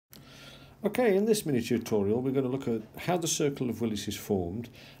Okay, in this mini tutorial we're going to look at how the circle of Willis is formed,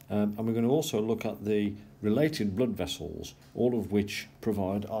 and we're going to also look at the related blood vessels, all of which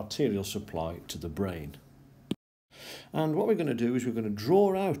provide arterial supply to the brain. And what we're going to do is we're going to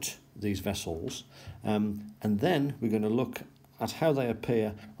draw out these vessels, and then we're going to look at how they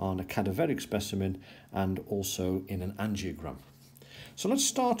appear on a cadaveric specimen and also in an angiogram. So let's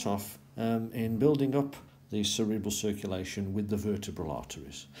start off in building up the cerebral circulation with the vertebral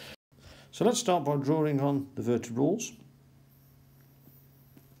arteries. So let's start by drawing on the vertebrals.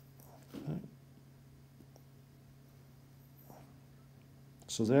 Okay.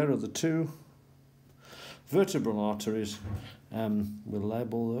 So there are the two vertebral arteries. We'll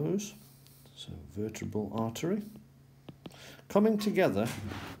label those. So vertebral artery. Coming together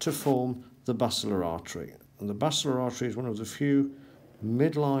to form the basilar artery. And the basilar artery is one of the few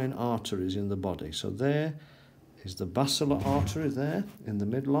midline arteries in the body. So there is the basilar artery there in the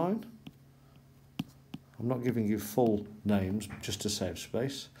midline. I'm not giving you full names just to save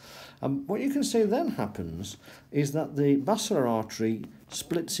space. What you can see then happens is that the basilar artery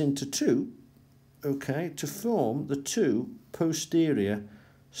splits into two, okay, to form the two posterior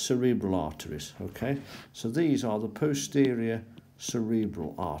cerebral arteries, okay. So these are the posterior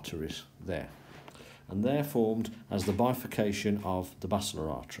cerebral arteries there, and they're formed as the bifurcation of the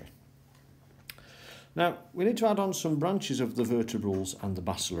basilar artery. Now, we need to add on some branches of the vertebrals and the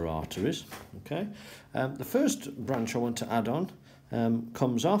basilar arteries. Okay, the first branch I want to add on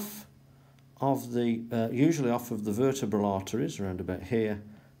comes off of the, usually off of the vertebral arteries, around about here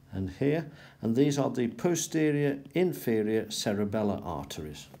and here, and these are the posterior inferior cerebellar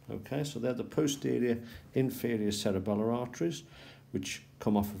arteries. Okay, so they're the posterior inferior cerebellar arteries, which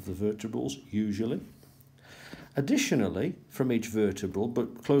come off of the vertebrals usually. Additionally, from each vertebral,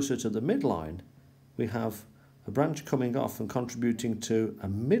 but closer to the midline, we have a branch coming off and contributing to a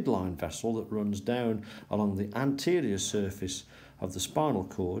midline vessel that runs down along the anterior surface of the spinal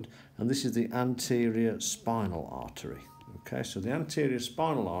cord, and this is the anterior spinal artery. Okay, so the anterior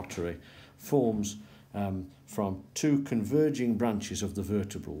spinal artery forms from two converging branches of the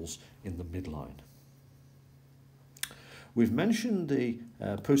vertebrals in the midline. We've mentioned the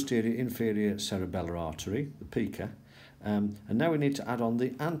posterior inferior cerebellar artery, the PICA, and now we need to add on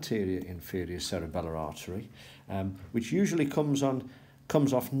the anterior inferior cerebellar artery, which usually comes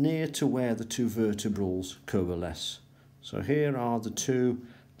off near to where the two vertebrals coalesce. So here are the two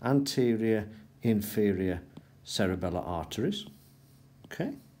anterior inferior cerebellar arteries.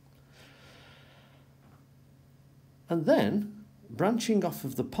 Okay. And then, branching off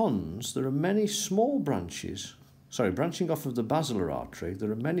of the pons, there are many small branches. Sorry, branching off of the basilar artery,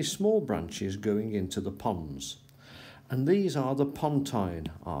 there are many small branches going into the pons. And these are the pontine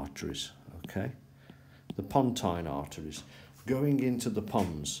arteries, okay? The pontine arteries going into the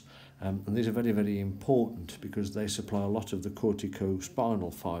pons. And these are very, very important because they supply a lot of the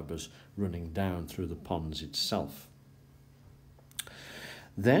corticospinal fibres running down through the pons itself.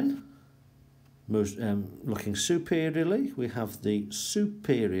 Then, looking superiorly, we have the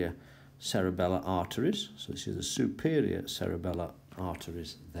superior cerebellar arteries. So this is the superior cerebellar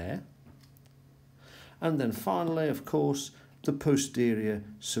arteries there. And then finally, of course, the posterior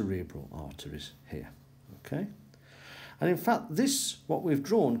cerebral arteries here. Okay? And in fact, this, what we've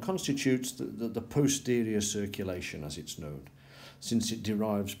drawn, constitutes the posterior circulation, as it's known, since it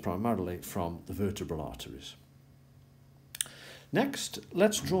derives primarily from the vertebral arteries. Next,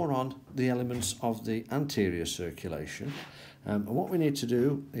 let's draw on the elements of the anterior circulation. And what we need to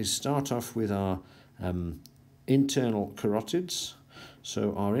do is start off with our internal carotids.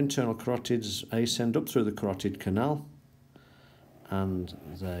 So our internal carotids ascend up through the carotid canal, and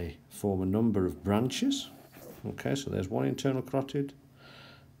they form a number of branches. Okay, so there's one internal carotid,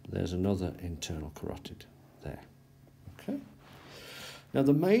 there's another internal carotid there. Okay. Now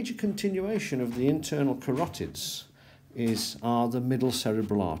the major continuation of the internal carotids are the middle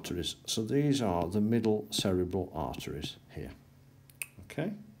cerebral arteries. So these are the middle cerebral arteries here.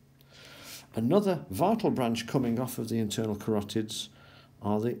 Okay. Another vital branch coming off of the internal carotids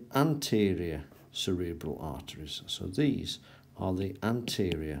are the anterior cerebral arteries. So these are the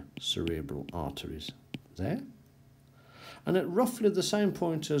anterior cerebral arteries there. And at roughly the same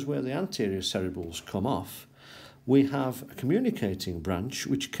point as where the anterior cerebrals come off, we have a communicating branch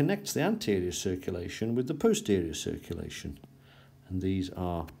which connects the anterior circulation with the posterior circulation. And these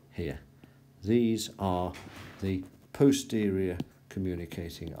are here. These are the posterior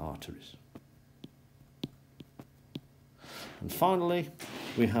communicating arteries. And finally,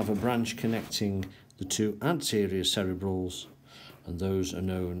 we have a branch connecting the two anterior cerebrals, and those are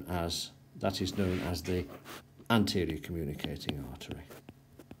known as, that is known as the anterior communicating artery.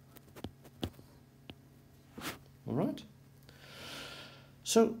 All right?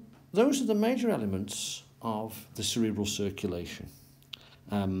 So those are the major elements of the cerebral circulation.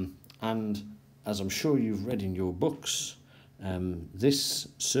 And as I'm sure you've read in your books, this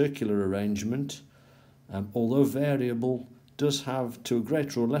circular arrangement, although variable, does have, to a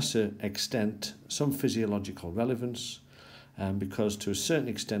greater or lesser extent, some physiological relevance, because to a certain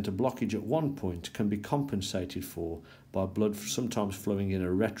extent a blockage at one point can be compensated for by blood sometimes flowing in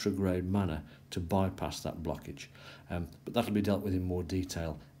a retrograde manner to bypass that blockage. But that'll be dealt with in more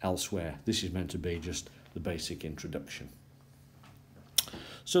detail elsewhere. This is meant to be just the basic introduction.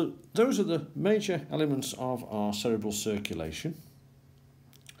 So those are the major elements of our cerebral circulation.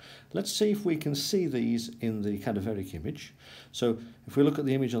 Let's see if we can see these in the cadaveric image. So if we look at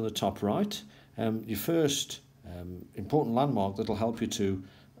the image on the top right, your first important landmark that will help you to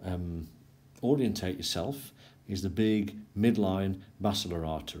orientate yourself is the big midline basilar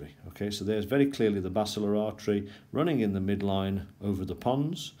artery. Okay, so there's very clearly the basilar artery running in the midline over the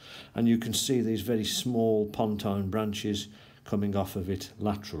pons, and you can see these very small pontine branches coming off of it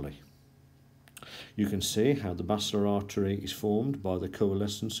laterally. You can see how the basilar artery is formed by the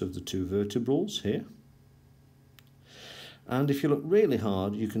coalescence of the two vertebrals here. And if you look really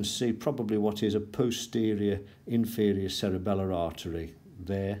hard, you can see probably what is a posterior inferior cerebellar artery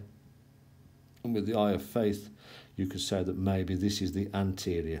there. And with the eye of faith, you could say that maybe this is the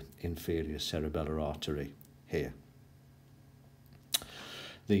anterior inferior cerebellar artery here.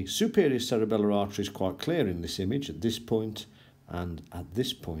 The superior cerebellar artery is quite clear in this image at this point and at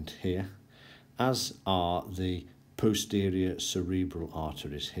this point here, as are the posterior cerebral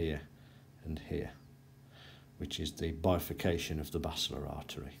arteries here and here, which is the bifurcation of the basilar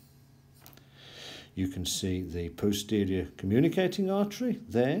artery. You can see the posterior communicating artery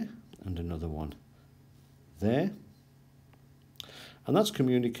there and another one there. And that's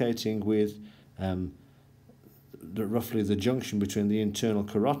communicating with roughly the junction between the internal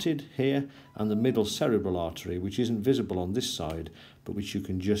carotid here and the middle cerebral artery, which isn't visible on this side, but which you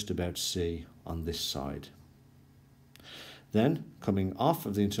can just about see on this side. Then, coming off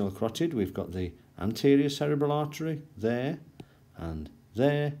of the internal carotid, we've got the anterior cerebral artery there and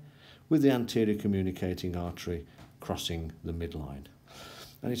there, with the anterior communicating artery crossing the midline.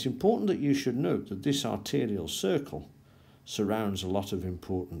 And it's important that you should note that this arterial circle surrounds a lot of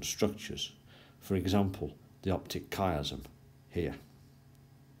important structures. For example, the optic chiasm here.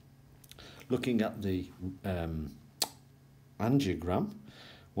 Looking at the angiogram,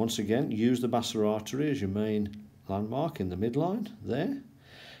 once again, use the basilar artery as your main landmark in the midline there.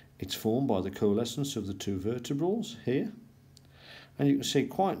 It's formed by the coalescence of the two vertebrals here. And you can see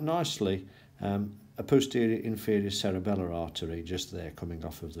quite nicely a posterior inferior cerebellar artery just there coming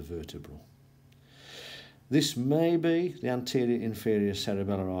off of the vertebral. This may be the anterior inferior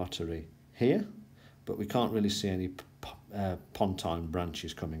cerebellar artery here, but we can't really see any pontine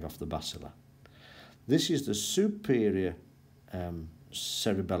branches coming off the basilar. This is the superior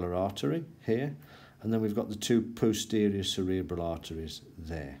cerebellar artery here, and then we've got the two posterior cerebral arteries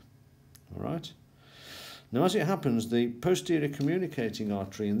there. All right. Now, as it happens, the posterior communicating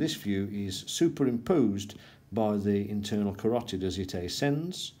artery in this view is superimposed by the internal carotid as it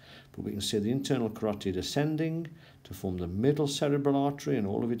ascends, but we can see the internal carotid ascending to form the middle cerebral artery and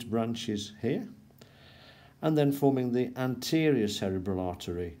all of its branches here, and then forming the anterior cerebral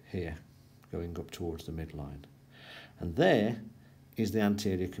artery here, going up towards the midline. And there is the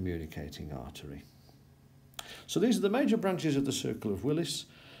anterior communicating artery. So these are the major branches of the circle of Willis.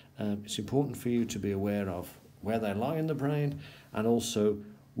 It's important for you to be aware of where they lie in the brain and also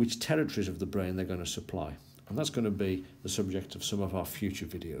which territories of the brain they're going to supply. And that's going to be the subject of some of our future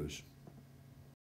videos.